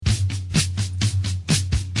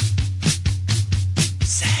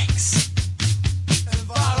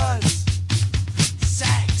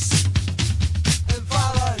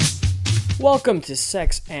Welcome to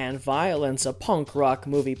Sex and Violence, a punk rock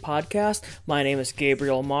movie podcast. My name is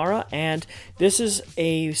Gabriel Mara, and this is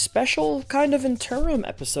a special kind of interim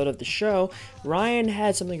episode of the show. Ryan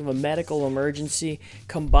had something of a medical emergency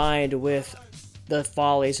combined with the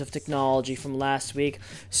follies of technology from last week,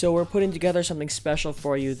 so we're putting together something special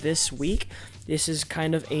for you this week. This is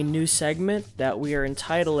kind of a new segment that we are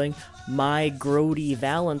entitling My Grody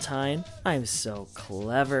Valentine. I'm so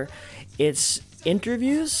clever. It's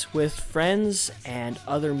interviews with friends and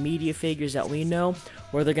other media figures that we know,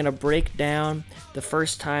 where they're going to break down the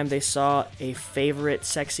first time they saw a favorite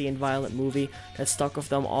sexy and violent movie that stuck with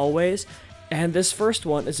them always. And this first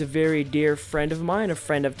one is a very dear friend of mine, a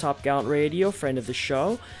friend of Top Gallant Radio, friend of the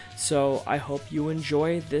show. So I hope you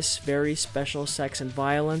enjoy this very special Sex and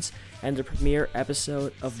Violence and the premiere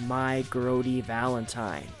episode of My Grody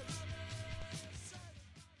Valentine.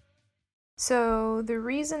 So the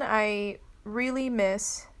reason I really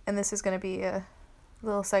miss, and this is going to be a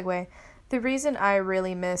little segue, the reason I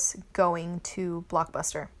really miss going to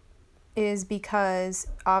Blockbuster is because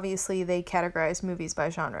obviously they categorize movies by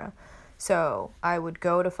genre. So I would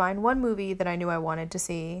go to find one movie that I knew I wanted to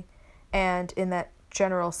see, and in that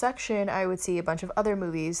general section I would see a bunch of other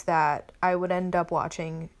movies that I would end up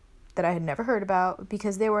watching that I had never heard about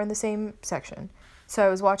because they were in the same section. So I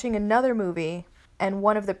was watching another movie, and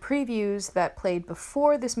one of the previews that played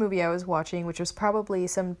before this movie I was watching, which was probably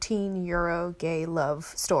some teen Euro gay love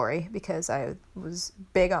story, because I was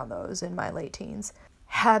big on those in my late teens,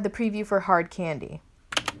 had the preview for Hard Candy.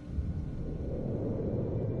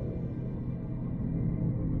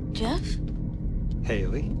 Jeff?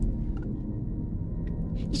 Haley?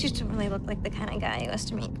 You just don't really look like the kind of guy who has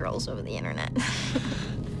to meet girls over the internet.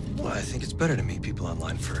 Well, I think it's better to meet people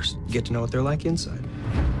online first. Get to know what they're like inside.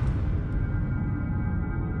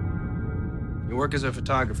 You work as a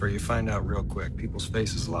photographer, you find out real quick. People's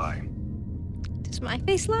faces lie. Does my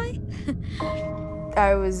face lie?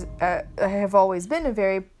 I have always been a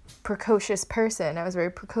very precocious person. I was a very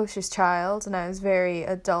precocious child, and I was very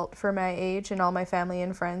adult for my age, and all my family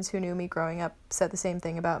and friends who knew me growing up said the same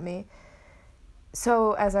thing about me.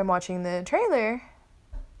 So as I'm watching the trailer,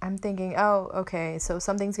 I'm thinking, oh, okay, so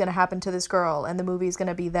something's going to happen to this girl, and the movie's going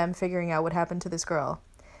to be them figuring out what happened to this girl.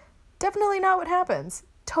 Definitely not what happens.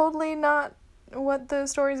 Totally not what the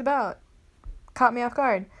story's about. Caught me off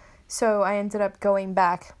guard. So I ended up going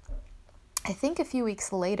back, I think a few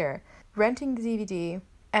weeks later, renting the DVD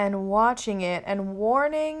and watching it and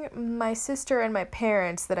warning my sister and my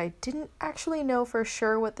parents that I didn't actually know for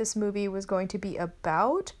sure what this movie was going to be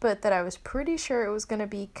about, but that I was pretty sure it was going to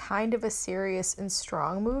be kind of a serious and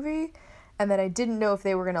strong movie, and that I didn't know if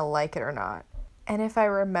they were going to like it or not. And if I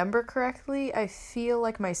remember correctly, I feel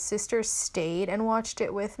like my sister stayed and watched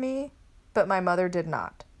it with me, but my mother did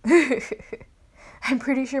not. I'm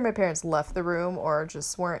pretty sure my parents left the room or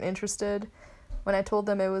just weren't interested when I told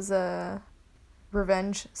them it was a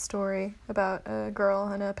revenge story about a girl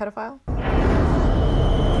and a pedophile.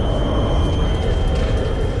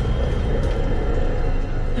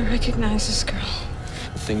 I recognize this girl.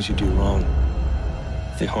 The things you do wrong,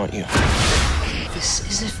 they haunt you. This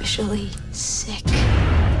is officially sick.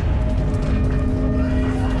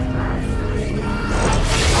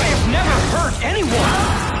 I have never hurt anyone!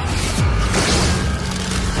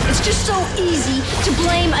 It's just so easy to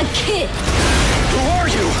blame a kid. Who are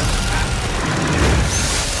you?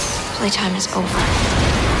 Playtime is over.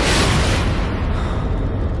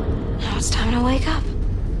 Now it's time to wake up.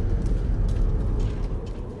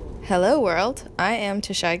 Hello world, I am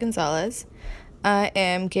Tashai Gonzalez. I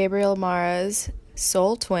am Gabriel Mara's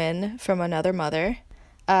soul twin from another mother.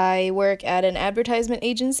 I work at an advertisement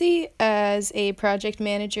agency as a project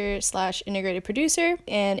manager / integrated producer,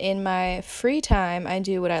 and in my free time I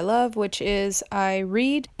do what I love, which is I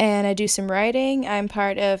read and I do some writing. I'm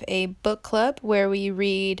part of a book club where we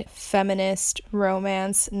read feminist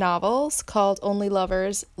romance novels called Only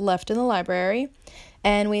Lovers Left in the Library,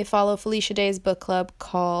 and we follow Felicia Day's book club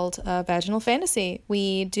called Vaginal Fantasy.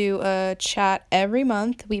 We do a chat every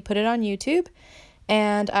month. We put it on YouTube.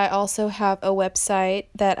 And I also have a website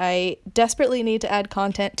that I desperately need to add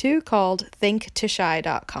content to called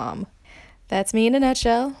thinktoshy.com. That's me in a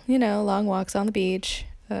nutshell. You know, long walks on the beach,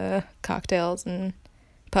 cocktails, and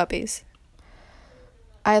puppies.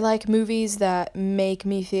 I like movies that make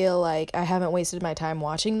me feel like I haven't wasted my time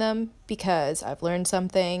watching them because I've learned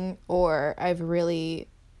something or I've really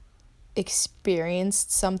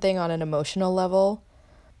experienced something on an emotional level.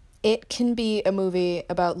 It can be a movie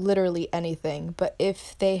about literally anything, but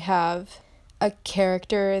if they have a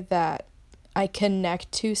character that I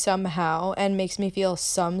connect to somehow and makes me feel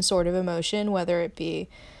some sort of emotion, whether it be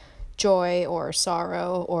joy or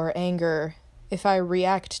sorrow or anger, if I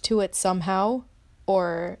react to it somehow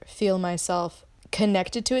or feel myself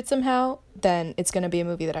connected to it somehow, then it's going to be a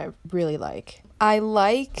movie that I really like. I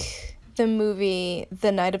like the movie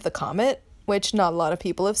The Night of the Comet, which not a lot of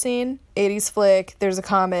people have seen. 80s flick, there's a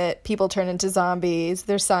comet, people turn into zombies,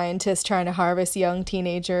 there's scientists trying to harvest young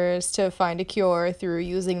teenagers to find a cure through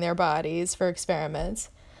using their bodies for experiments.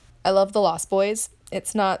 I love The Lost Boys.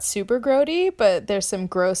 It's not super grody, but there's some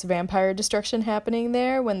gross vampire destruction happening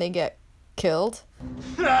there when they get killed.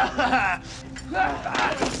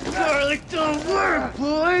 Garlic don't work,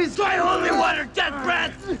 boys! I only want her death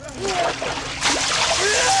breath!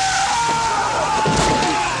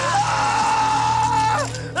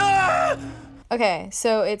 Okay,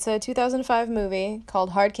 so it's a 2005 movie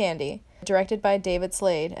called Hard Candy, directed by David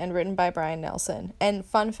Slade and written by Brian Nelson. And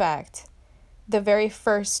fun fact, the very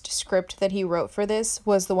first script that he wrote for this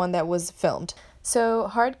was the one that was filmed. So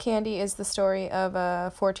Hard Candy is the story of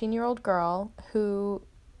a 14-year-old girl who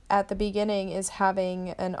at the beginning is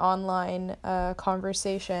having an online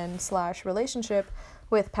conversation/relationship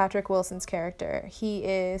with Patrick Wilson's character. He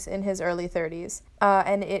is in his early 30s,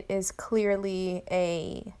 and it is clearly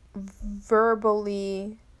a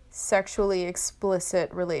verbally sexually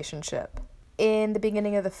explicit relationship. In the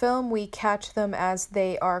beginning of the film, we catch them as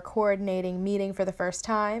they are coordinating meeting for the first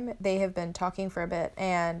time. They have been talking for a bit,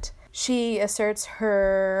 and she asserts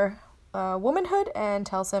her womanhood and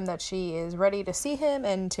tells him that she is ready to see him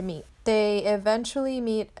and to meet. They eventually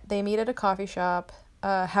meet. They meet at a coffee shop,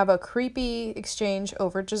 have a creepy exchange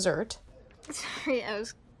over dessert. Sorry, I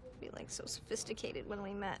was so sophisticated when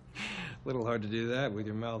we met. A little hard to do that with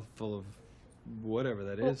your mouth full of whatever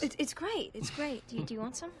that is. It's great. It's great. Do you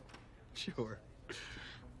want some? Sure.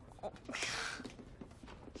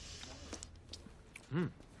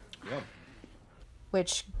 Yum.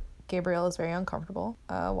 Which Gabriel is very uncomfortable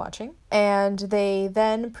watching. And they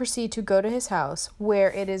then proceed to go to his house,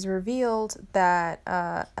 where it is revealed that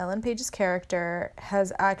Ellen Page's character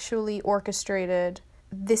has actually orchestrated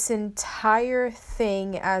this entire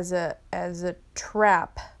thing as a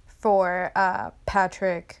trap for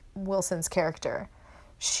Patrick Wilson's character.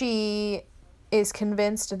 She is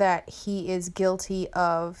convinced that he is guilty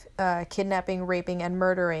of kidnapping, raping, and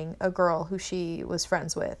murdering a girl who she was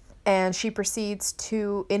friends with. And she proceeds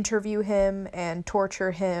to interview him and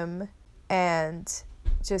torture him and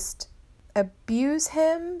just abuse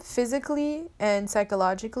him physically and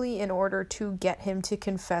psychologically in order to get him to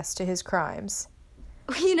confess to his crimes.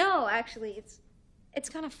 Actually, it's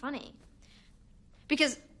kind of funny.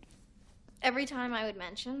 Because every time I would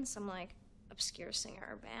mention some, obscure singer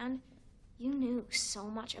or band, you knew so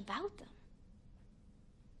much about them.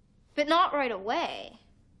 But not right away.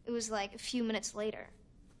 It was a few minutes later.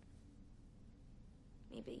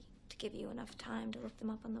 Maybe to give you enough time to look them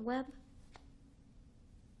up on the web.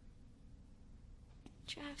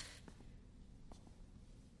 Jeff,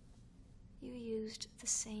 you used the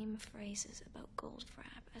same phrases about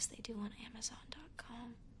Goldfrapp as they do on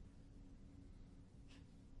Amazon.com.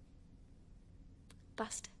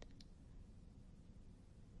 Busted.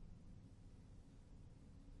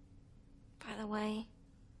 By the way,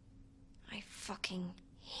 I fucking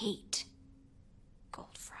hate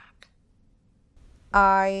Goldfrapp.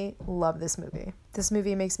 I love this movie. This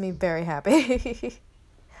movie makes me very happy.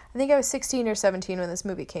 I think I was 16 or 17 when this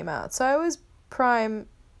movie came out, so I was prime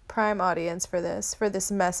audience for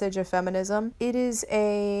this message of feminism. It is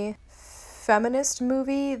a feminist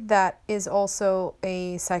movie that is also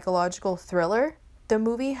a psychological thriller. The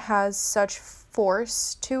movie has such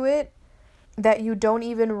force to it that you don't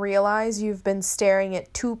even realize you've been staring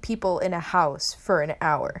at two people in a house for an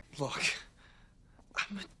hour. Look,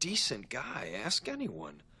 I'm a decent guy. Ask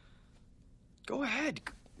anyone. Go ahead.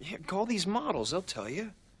 Call these models. They'll tell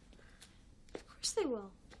you. Of course they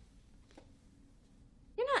will.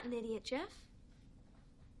 You're not an idiot, Jeff.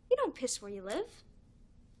 You don't piss where you live.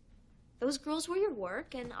 Those girls were your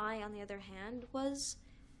work, and I, on the other hand, was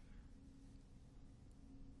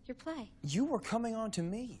your play. You were coming on to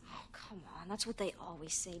me. Oh, come on. That's what they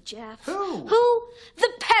always say, Jeff. Who? Who? The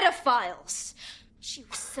pedophiles. She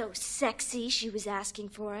was so sexy, she was asking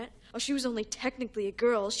for it. Oh, she was only technically a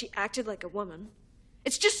girl. She acted like a woman.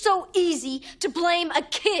 It's just so easy to blame a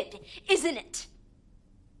kid, isn't it?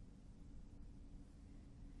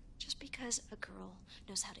 Just because a girl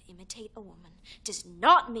knows how to imitate a woman does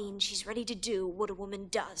not mean she's ready to do what a woman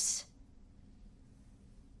does.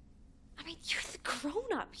 I mean, you're the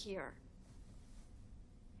grown-up here.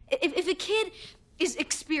 If a kid is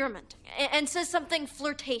experimenting and says something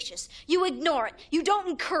flirtatious, you ignore it. You don't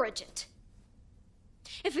encourage it.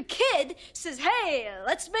 If a kid says, hey,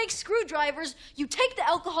 let's make screwdrivers, you take the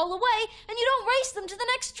alcohol away and you don't race them to the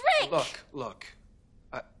next drink. Look.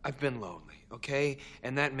 I've been lonely, okay?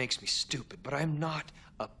 And that makes me stupid, but I'm not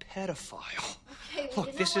a pedophile. Okay, well,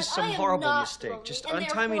 Look, this is some horrible mistake. Lonely, just and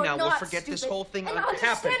untie me therefore now. We'll not forget this stupid. whole thing And happened.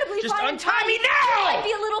 understandably, Just if I am untie me tired, now! I might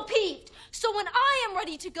be a little peeved. So when I am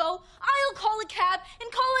ready to go, I'll call a cab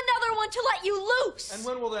and call another one to let you loose. And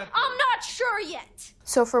when will that be? I'm not sure yet.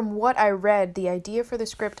 So from what I read, the idea for the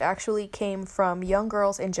script actually came from young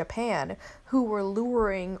girls in Japan who were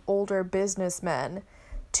luring older businessmen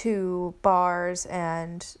to bars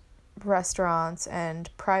and restaurants and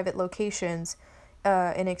private locations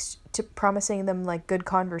to promising them like good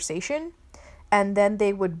conversation, and then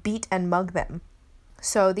they would beat and mug them.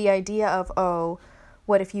 So the idea of, oh,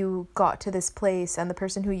 what if you got to this place and the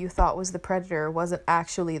person who you thought was the predator wasn't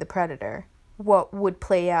actually the predator? What would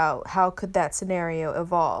play out? How could that scenario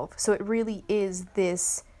evolve? So it really is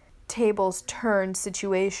this tables turned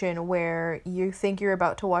situation where you think you're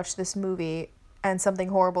about to watch this movie and something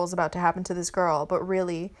horrible is about to happen to this girl, but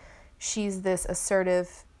really she's this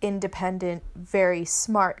assertive, independent, very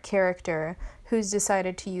smart character who's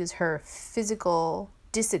decided to use her physical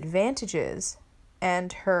disadvantages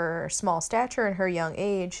and her small stature and her young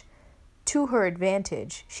age to her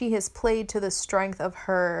advantage. She has played to the strength of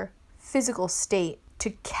her physical state to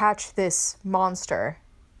catch this monster.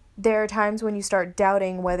 There are times when you start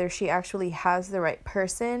doubting whether she actually has the right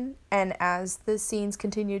person, and as the scenes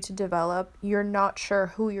continue to develop, you're not sure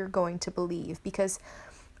who you're going to believe, because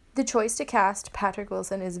the choice to cast Patrick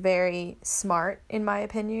Wilson is very smart, in my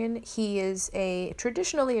opinion. He is a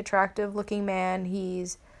traditionally attractive looking man.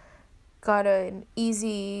 He's got an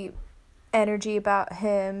easy energy about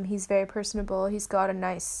him. He's very personable. He's got a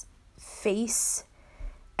nice face.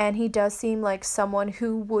 And he does seem like someone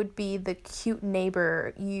who would be the cute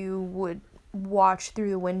neighbor you would watch through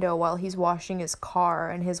the window while he's washing his car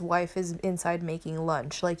and his wife is inside making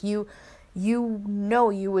lunch. Like, you know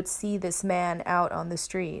you would see this man out on the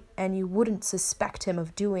street and you wouldn't suspect him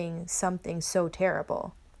of doing something so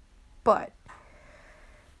terrible. But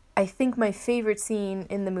I think my favorite scene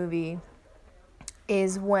in the movie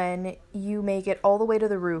is when you make it all the way to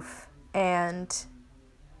the roof, and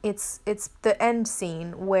it's the end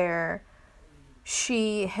scene where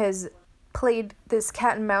she has played this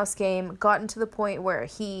cat and mouse game, gotten to the point where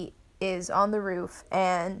he is on the roof,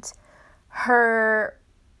 and her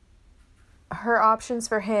options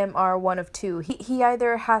for him are one of two. He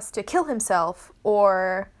either has to kill himself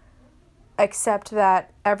or accept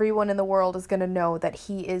that everyone in the world is going to know that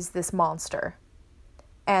he is this monster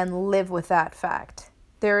and live with that fact.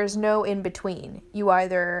 There is no in between. You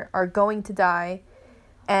either are going to die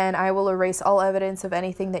and I will erase all evidence of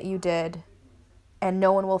anything that you did and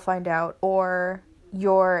no one will find out, or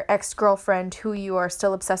your ex-girlfriend who you are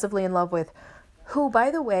still obsessively in love with, who,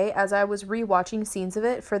 by the way, as I was rewatching scenes of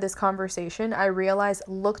it for this conversation, I realized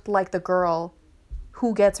looked like the girl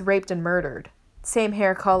who gets raped and murdered. Same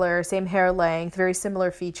hair color, same hair length, very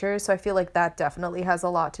similar features, so I feel like that definitely has a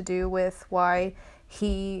lot to do with why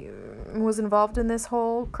he was involved in this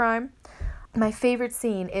whole crime. My favorite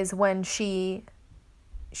scene is when she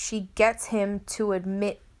gets him to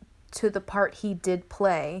admit to the part he did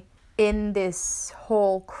play in this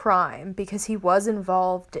whole crime because he was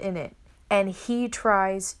involved in it. And he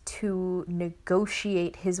tries to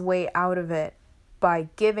negotiate his way out of it by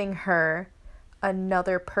giving her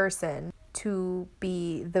another person to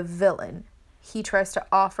be the villain. He tries to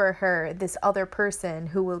offer her this other person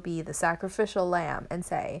who will be the sacrificial lamb and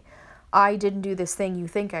say, I didn't do this thing you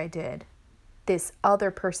think I did. This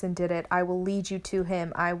other person did it. I will lead you to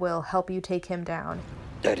him. I will help you take him down.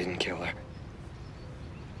 I didn't kill her.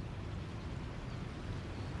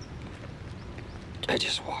 I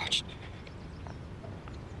just watched.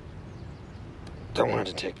 I wanted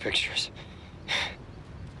to take pictures,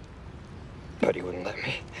 but he wouldn't let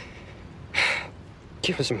me.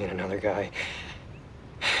 It was me and another guy.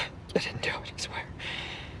 I didn't do it, I swear.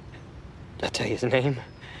 I'll tell you his name, and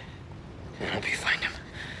I'll help you find him.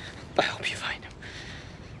 I'll help you find him.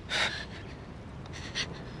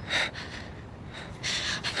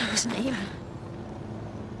 I know his name.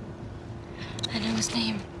 I know his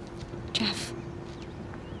name. Jeff.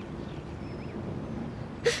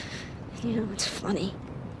 You know, it's funny.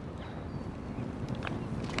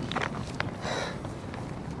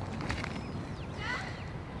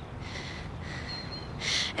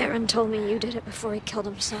 Aaron told me you did it before he killed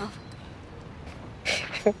himself.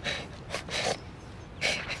 It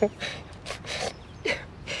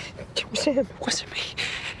was him. It wasn't me.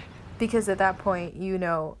 Because at that point, you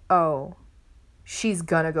know, oh, she's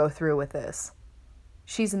gonna go through with this.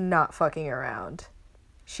 She's not fucking around.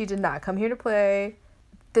 She did not come here to play.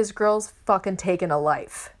 This girl's fucking taken a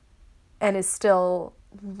life and is still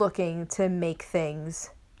looking to make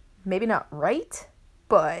things maybe not right,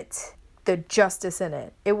 but the justice in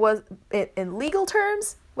it. In legal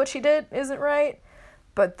terms, what she did isn't right,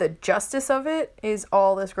 but the justice of it is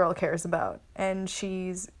all this girl cares about, and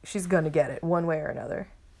she's gonna get it one way or another.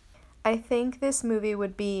 I think this movie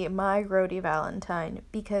would be my Grody Valentine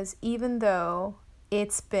because even though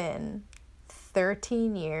it's been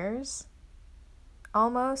 13 years,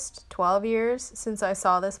 almost 12 years since I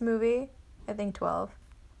saw this movie, I think 12,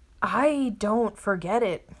 I don't forget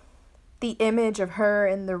it. The image of her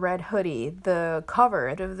in the red hoodie, the cover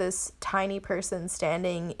of this tiny person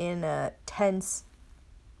standing in a tense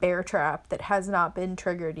bear trap that has not been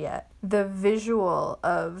triggered yet. The visual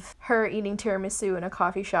of her eating tiramisu in a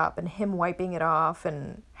coffee shop and him wiping it off,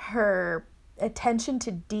 and her attention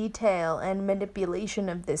to detail and manipulation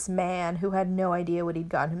of this man who had no idea what he'd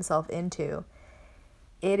gotten himself into.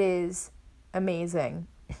 It is amazing.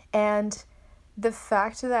 And the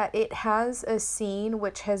fact that it has a scene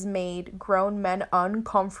which has made grown men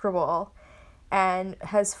uncomfortable and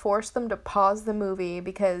has forced them to pause the movie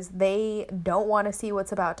because they don't want to see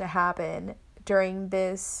what's about to happen during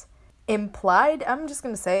this implied, I'm just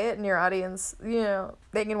going to say it, in your audience,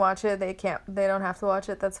 they can watch it, they don't have to watch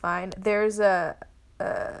it, that's fine. There's a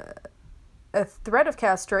threat of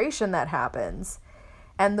castration that happens,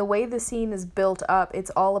 and the way the scene is built up, it's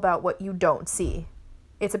all about what you don't see.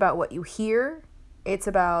 It's about what you hear, it's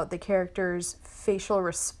about the characters' facial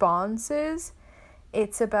responses,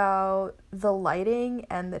 it's about the lighting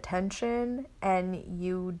and the tension, and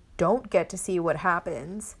you don't get to see what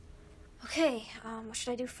happens. Okay, what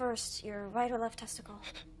should I do first? Your right or left testicle?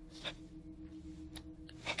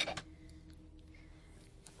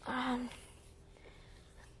 Why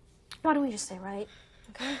don't we just say right,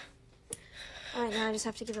 okay? Alright, now I just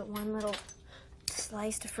have to give it one little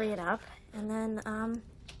slice to free it up, and then,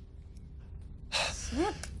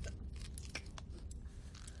 snip.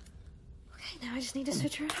 Okay, now I just need to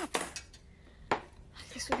suture it up.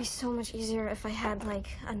 This would be so much easier if I had, like,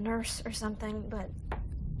 a nurse or something, but,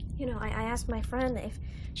 I asked my friend if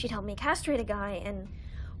she'd help me castrate a guy, and,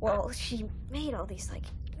 well, she made all these, like,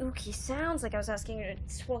 ooky sounds, like I was asking her to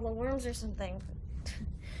swallow worms or something.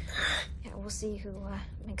 Yeah, we'll see who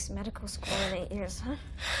makes medical school in 8 years, huh?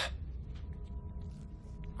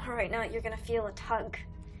 Alright, now you're gonna feel a tug,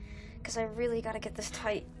 because I really gotta get this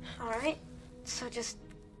tight, alright? So just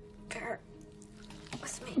bear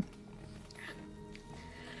with me.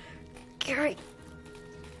 Gary.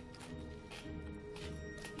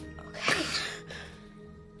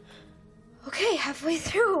 Okay, halfway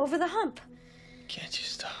through, over the hump. Can't you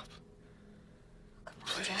stop? Come on,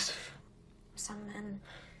 Please. Jeff. Some men,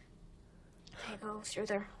 they go through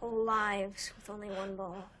their whole lives with only one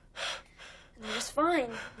ball. And they're just fine,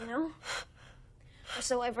 Or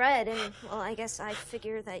so I've read, and, well, I guess I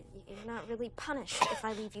figure that you're not really punished if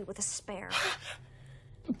I leave you with a spare.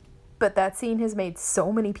 But that scene has made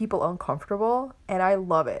so many people uncomfortable, and I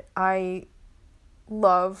love it. I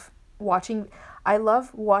love watching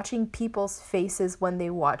people's faces when they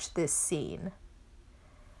watch this scene.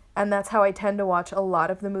 And that's how I tend to watch a lot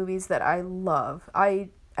of the movies that I love. I,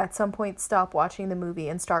 at some point, stop watching the movie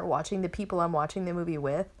and start watching the people I'm watching the movie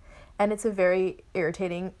with. And it's a very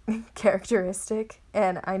irritating characteristic.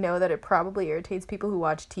 And I know that it probably irritates people who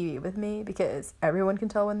watch TV with me because everyone can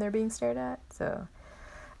tell when they're being stared at. So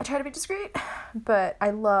I try to be discreet. But I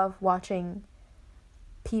love watching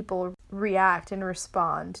people react and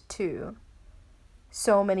respond to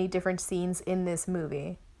so many different scenes in this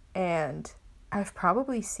movie, and I've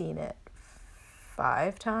probably seen it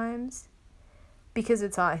 5 times because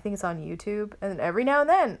I think it's on YouTube, and every now and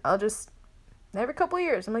then every couple of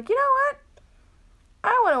years I'm like, you know what,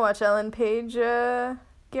 I want to watch Ellen Page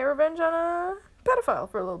get revenge on a pedophile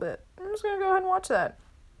for a little bit. I'm just gonna go ahead and watch that.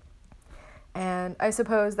 And I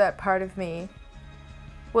suppose that part of me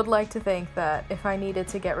would like to think that if I needed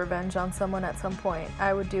to get revenge on someone at some point,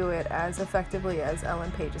 I would do it as effectively as Ellen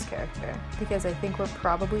Page's character, because I think we're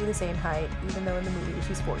probably the same height, even though in the movie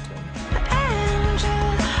she's 14. Angel,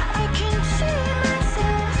 I can see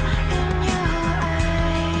myself in your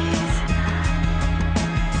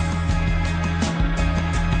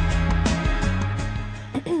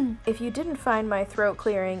eyes. If you didn't find my throat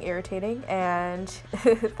clearing irritating and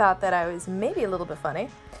thought that I was maybe a little bit funny,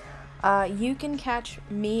 you can catch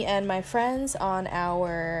me and my friends on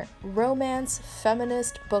our Romance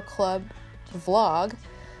Feminist Book Club vlog.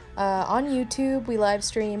 On YouTube, we live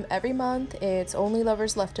stream every month. It's Only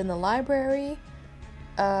Lovers Left in the Library.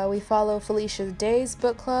 We follow Felicia Day's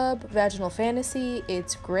book club, Vaginal Fantasy.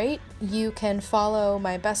 It's great. You can follow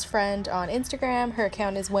my best friend on Instagram. Her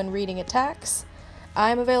account is When Reading Attacks.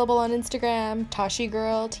 I'm available on Instagram,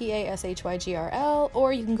 TashiGirl, TashyGrl,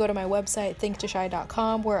 or you can go to my website,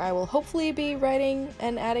 thinktoshy.com, where I will hopefully be writing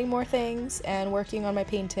and adding more things and working on my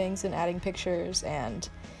paintings and adding pictures and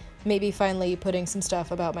maybe finally putting some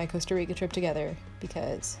stuff about my Costa Rica trip together,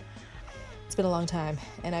 because it's been a long time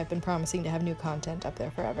and I've been promising to have new content up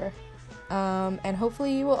there forever. And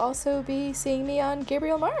hopefully you will also be seeing me on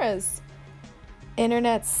Gabriel Mara's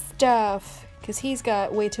internet stuff, because he's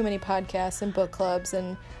got way too many podcasts and book clubs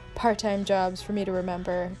and part-time jobs for me to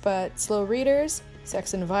remember. But Slow Readers,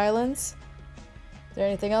 Sex and Violence. Is there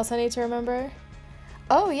anything else I need to remember?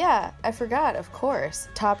 Oh yeah, I forgot, of course.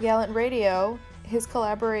 Top Gallant Radio, his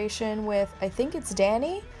collaboration with, I think it's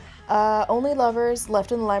Danny. Only Lovers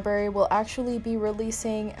Left in the Library will actually be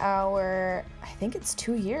releasing our, I think it's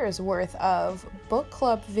 2 years worth of book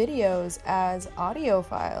club videos as audio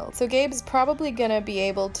files. So Gabe's probably gonna be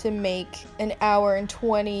able to make an hour and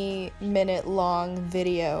 20-minute long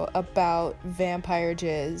video about vampire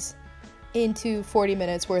jizz into 40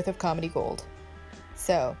 minutes worth of comedy gold.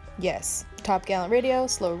 So yes, Top Gallant Radio,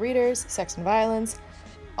 Slow Readers, Sex and Violence,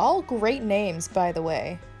 all great names, by the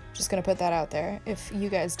way. Just gonna put that out there. If you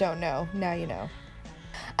guys don't know, now you know.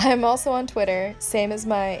 I'm also on Twitter, same as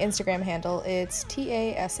my Instagram handle. It's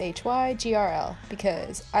TashyGrl,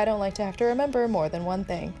 because I don't like to have to remember more than one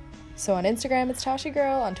thing. So on Instagram, it's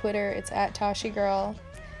TashiGirl. On Twitter, it's @TashiGirl.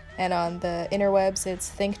 And on the interwebs, it's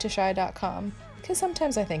thinktoshy.com, because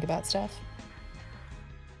sometimes I think about stuff.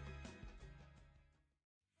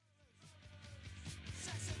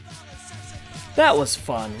 That was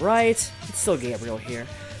fun, right? It's still Gabriel here.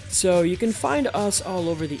 So you can find us all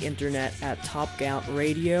over the internet at Top Gallant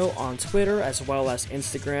Radio on Twitter as well as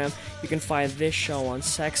Instagram. You can find this show on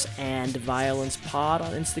Sex and Violence Pod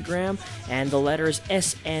on Instagram and the letters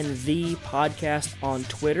SNV Podcast on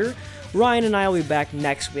Twitter. Ryan and I will be back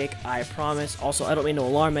next week, I promise. Also, I don't mean to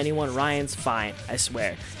alarm anyone. Ryan's fine, I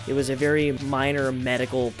swear. It was a very minor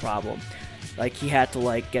medical problem. Like, he had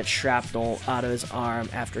to, get shrapnel out of his arm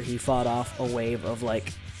after he fought off a wave of, I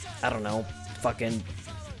don't know, fucking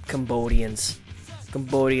Cambodian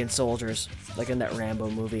soldiers, like in that Rambo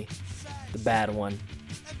movie, the bad one.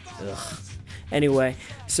 Ugh. Anyway,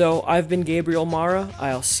 so I've been Gabriel Mara.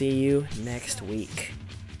 I'll see you next week.